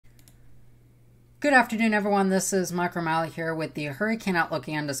Good afternoon, everyone. This is Mike O'Malley here with the Hurricane Outlook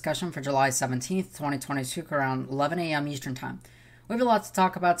and discussion for July 17th, 2022, around 11 a.m. Eastern Time. We have a lot to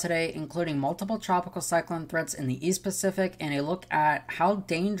talk about today, including multiple tropical cyclone threats in the East Pacific and a look at how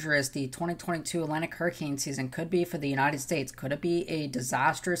dangerous the 2022 Atlantic hurricane season could be for the United States. Could it be a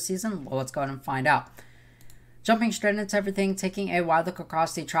disastrous season? Well, let's go ahead and find out. Jumping straight into everything, taking a wide look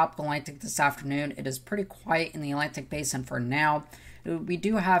across the tropical Atlantic this afternoon. It is pretty quiet in the Atlantic Basin for now. We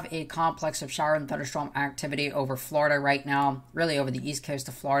do have a complex of shower and thunderstorm activity over Florida right now, really over the east coast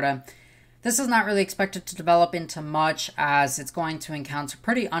of Florida. This is not really expected to develop into much as it's going to encounter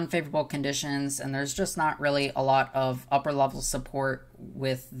pretty unfavorable conditions, and there's just not really a lot of upper level support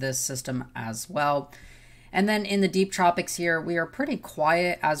with this system as well. And then in the deep tropics here, we are pretty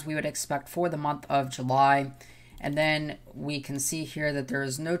quiet as we would expect for the month of July. And then we can see here that there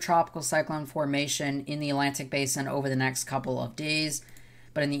is no tropical cyclone formation in the Atlantic Basin over the next couple of days.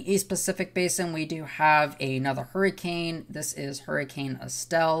 But in the East Pacific Basin, we do have another hurricane. This is Hurricane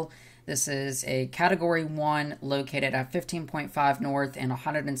Estelle. This is a Category 1 located at 15.5 north and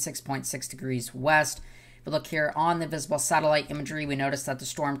 106.6 degrees west. If we look here on the visible satellite imagery, we notice that the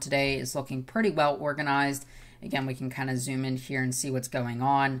storm today is looking pretty well organized. Again, we can kind of zoom in here and see what's going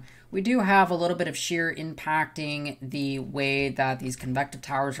on. We do have a little bit of shear impacting the way that these convective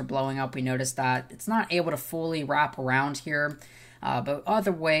towers are blowing up. We notice that it's not able to fully wrap around here. But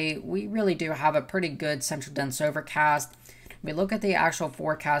other way, we really do have a pretty good central dense overcast. We look at the actual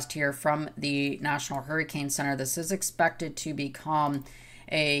forecast here from the National Hurricane Center. This is expected to become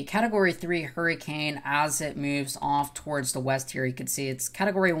a Category 3 hurricane as it moves off towards the west here. You can see it's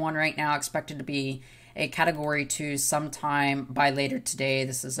Category 1 right now, expected to be a Category 2 sometime by later today.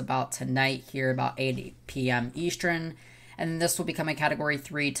 This is about tonight here, about 8 p.m. Eastern. And this will become a Category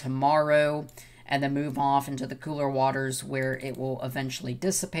 3 tomorrow and then move off into the cooler waters where it will eventually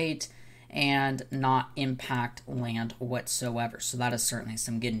dissipate and not impact land whatsoever. So that is certainly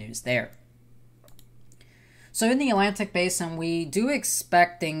some good news there. So in the Atlantic Basin, we do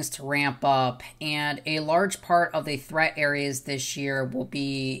expect things to ramp up, and a large part of the threat areas this year will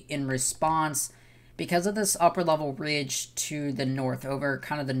be in response because of this upper level ridge to the north, over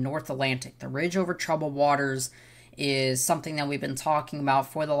kind of the North Atlantic. The ridge over troubled waters is something that we've been talking about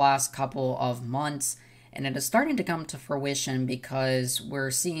for the last couple of months, and it is starting to come to fruition because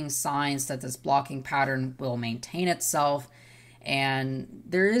we're seeing signs that this blocking pattern will maintain itself. And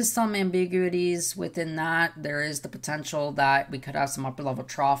there is some ambiguities within that. There is the potential that we could have some upper level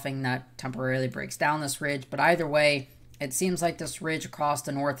troughing that temporarily breaks down this ridge. But either way, it seems like this ridge across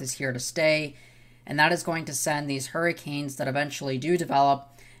the north is here to stay. And that is going to send these hurricanes that eventually do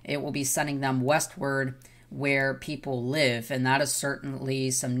develop, it will be sending them westward where people live. And that is certainly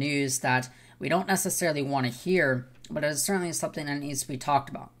some news that we don't necessarily want to hear, but it is certainly something that needs to be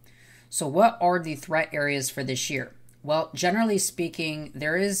talked about. So what are the threat areas for this year? Well, generally speaking,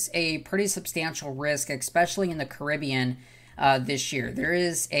 there is a pretty substantial risk, especially in the Caribbean this year. There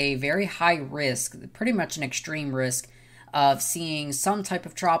is a very high risk, pretty much an extreme risk, of seeing some type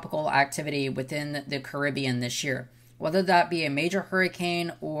of tropical activity within the Caribbean this year. Whether that be a major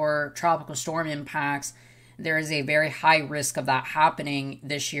hurricane or tropical storm impacts, there is a very high risk of that happening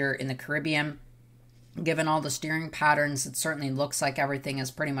this year in the Caribbean. Given all the steering patterns, it certainly looks like everything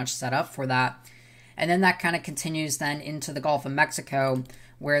is pretty much set up for that. And then that kind of continues then into the Gulf of Mexico,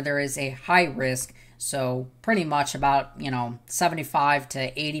 where there is a high risk. So pretty much about, 75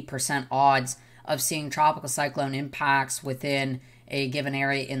 to 80% odds of seeing tropical cyclone impacts within a given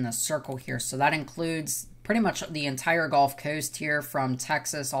area in the circle here. So that includes pretty much the entire Gulf Coast here from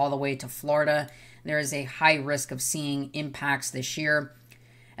Texas all the way to Florida. There is a high risk of seeing impacts this year.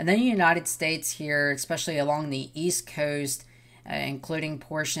 And then the United States here, especially along the East Coast, including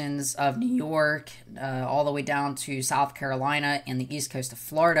portions of New York, all the way down to South Carolina and the East Coast of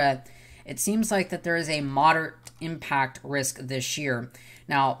Florida, it seems like that there is a moderate impact risk this year.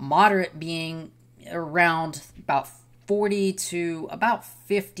 Now, moderate being around about 40 to about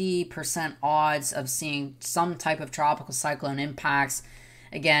 50% odds of seeing some type of tropical cyclone impacts.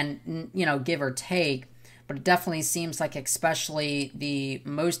 Again, give or take, but it definitely seems like especially the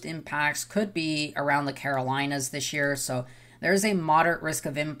most impacts could be around the Carolinas this year. So there's a moderate risk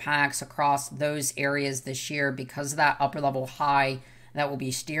of impacts across those areas this year because of that upper level high that will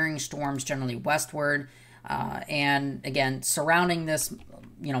be steering storms generally westward. And again, surrounding this,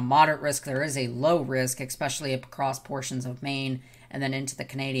 moderate risk, there is a low risk, especially across portions of Maine and then into the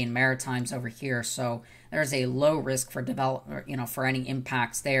Canadian Maritimes over here. So there's a low risk for for any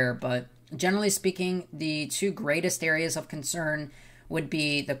impacts there. But generally speaking, the two greatest areas of concern would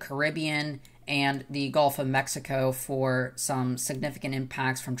be the Caribbean and the Gulf of Mexico for some significant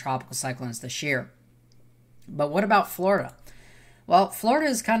impacts from tropical cyclones this year. But what about Florida? Well, Florida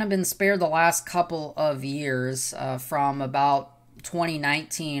has kind of been spared the last couple of years. From about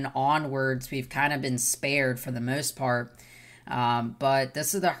 2019 onwards, we've kind of been spared for the most part. But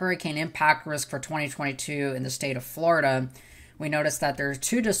this is the hurricane impact risk for 2022 in the state of Florida. We notice that there's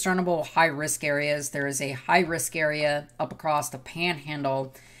two discernible high-risk areas. There is a high-risk area up across the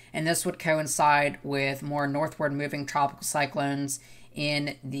Panhandle, and this would coincide with more northward moving tropical cyclones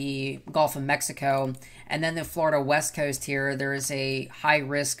in the Gulf of Mexico. And then the Florida west coast here, there is a high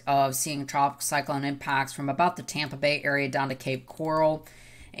risk of seeing tropical cyclone impacts from about the Tampa Bay area down to Cape Coral,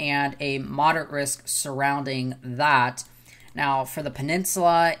 and a moderate risk surrounding that. Now, for the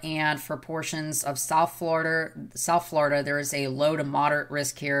peninsula and for portions of South Florida, there is a low to moderate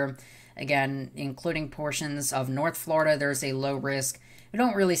risk here. Again, including portions of North Florida, there's a low risk. We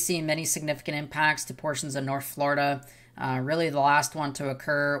don't really see many significant impacts to portions of North Florida. Really, the last one to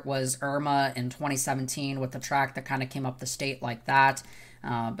occur was Irma in 2017 with the track that kind of came up the state like that.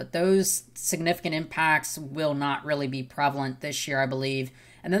 But those significant impacts will not really be prevalent this year, I believe.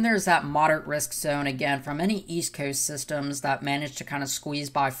 And then there's that moderate risk zone, again, from any East Coast systems that managed to kind of squeeze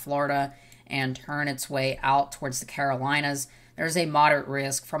by Florida and turn its way out towards the Carolinas. There's a moderate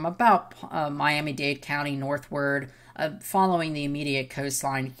risk from about Miami-Dade County northward, following the immediate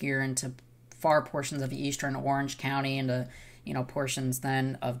coastline here into far portions of eastern Orange County, into portions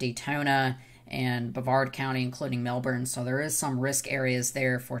then of Daytona and Brevard County, including Melbourne. So there is some risk areas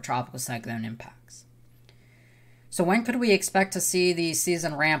there for tropical cyclone impacts. So when could we expect to see the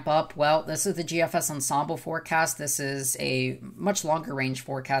season ramp up? Well, this is the GFS Ensemble forecast. This is a much longer range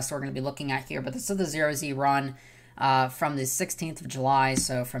forecast we're going to be looking at here, but this is the 0Z run from the 16th of July,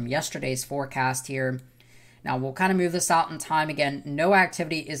 so from yesterday's forecast here. Now, we'll kind of move this out in time. Again, no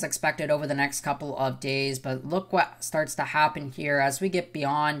activity is expected over the next couple of days, but look what starts to happen here as we get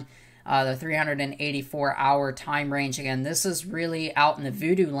beyond the 384-hour time range. Again, this is really out in the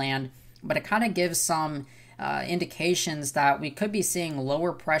voodoo land, but it kind of gives some indications that we could be seeing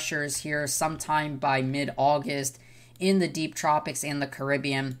lower pressures here sometime by mid-August in the deep tropics and the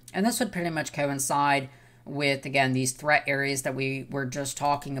Caribbean. And this would pretty much coincide with, again, these threat areas that we were just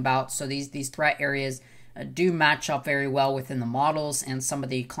talking about. So these threat areas do match up very well within the models and some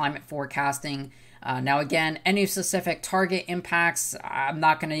of the climate forecasting. Now, again, any specific target impacts, I'm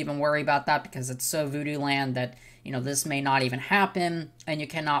not going to even worry about that because it's so voodoo land that, this may not even happen, and you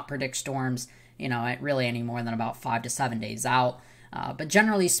cannot predict storms really any more than about 5 to 7 days out. But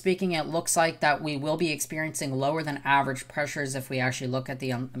generally speaking, it looks like that we will be experiencing lower than average pressures if we actually look at the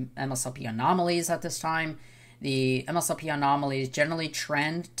MSLP anomalies at this time. The MSLP anomalies generally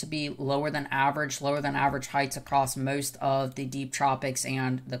trend to be lower than average heights across most of the deep tropics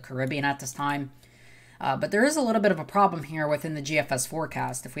and the Caribbean at this time. But there is a little bit of a problem here within the GFS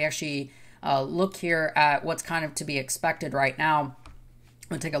forecast. If we actually look here at what's kind of to be expected right now,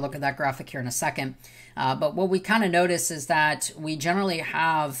 we'll take a look at that graphic here in a second. But what we kind of notice is that we generally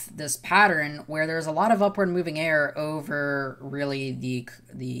have this pattern where there's a lot of upward moving air over really the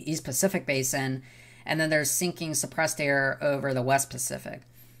East Pacific basin, and then there's sinking suppressed air over the West Pacific.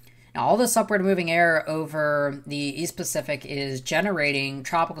 Now, all this upward moving air over the East Pacific is generating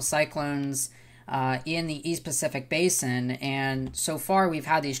tropical cyclones in the East Pacific basin, and so far we've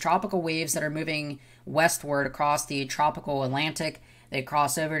had these tropical waves that are moving westward across the tropical Atlantic. They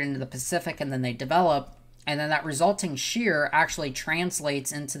cross over into the Pacific and then they develop, and then that resulting shear actually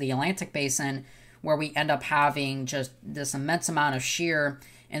translates into the Atlantic basin, where we end up having just this immense amount of shear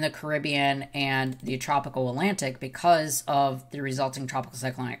in the Caribbean and the tropical Atlantic because of the resulting tropical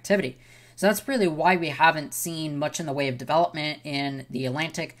cyclone activity. So that's really why we haven't seen much in the way of development in the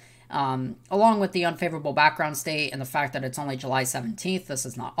Atlantic, along with the unfavorable background state and the fact that it's only July 17th. This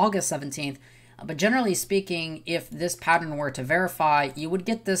is not August 17th. But generally speaking, if this pattern were to verify, you would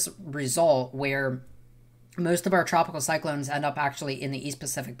get this result where most of our tropical cyclones end up actually in the East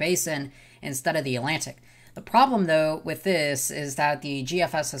Pacific basin instead of the Atlantic. The problem, though, with this is that the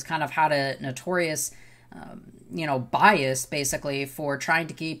GFS has kind of had a notorious, bias, basically, for trying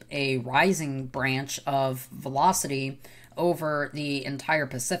to keep a rising branch of velocity over the entire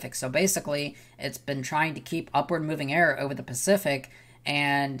Pacific. So basically, it's been trying to keep upward moving air over the Pacific,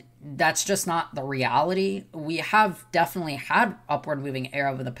 and that's just not the reality. We have definitely had upward moving air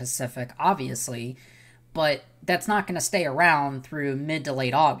over the Pacific, obviously, but that's not going to stay around through mid to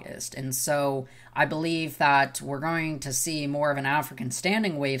late August. And so I believe that we're going to see more of an African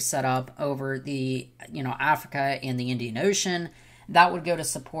standing wave set up over the, Africa and the Indian Ocean. That would go to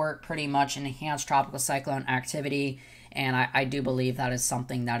support pretty much enhanced tropical cyclone activity And I do believe that is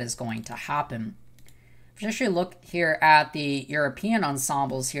something that is going to happen. If you actually look here at the European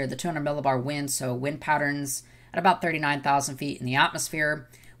ensembles here, the 200 millibar wind, so wind patterns at about 39,000 feet in the atmosphere,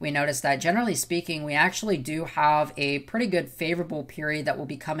 we notice that generally speaking, we actually do have a pretty good favorable period that will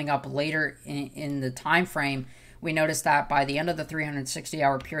be coming up later in the time frame. We notice that by the end of the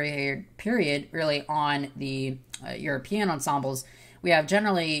 360-hour period, really on the European ensembles, we have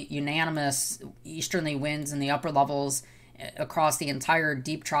generally unanimous easterly winds in the upper levels across the entire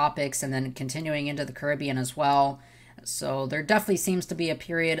deep tropics and then continuing into the Caribbean as well. So there definitely seems to be a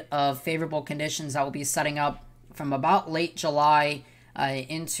period of favorable conditions that will be setting up from about late July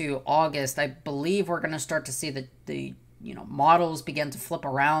into August. I believe we're going to start to see the models begin to flip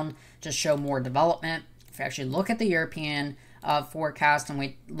around to show more development. If you actually look at the European forecast and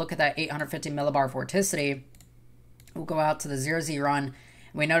we look at that 850 millibar vorticity, we'll go out to the 0Z run.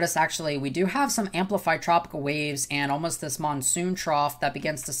 We notice actually we do have some amplified tropical waves and almost this monsoon trough that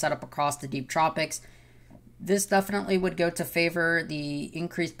begins to set up across the deep tropics. This definitely would go to favor the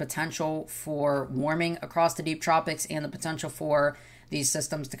increased potential for warming across the deep tropics and the potential for these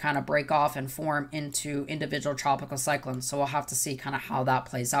systems to kind of break off and form into individual tropical cyclones. So we'll have to see kind of how that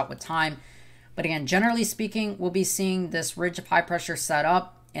plays out with time. But again, generally speaking, we'll be seeing this ridge of high pressure set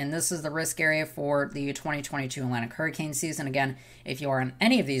up, and this is the risk area for the 2022 Atlantic hurricane season. Again, if you are in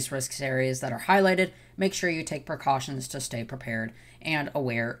any of these risk areas that are highlighted, make sure you take precautions to stay prepared and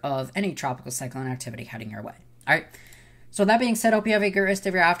aware of any tropical cyclone activity heading your way. All right. So that being said, hope you have a great rest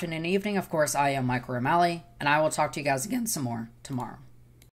of your afternoon and evening. Of course, I am Michael Romali, and I will talk to you guys again some more tomorrow.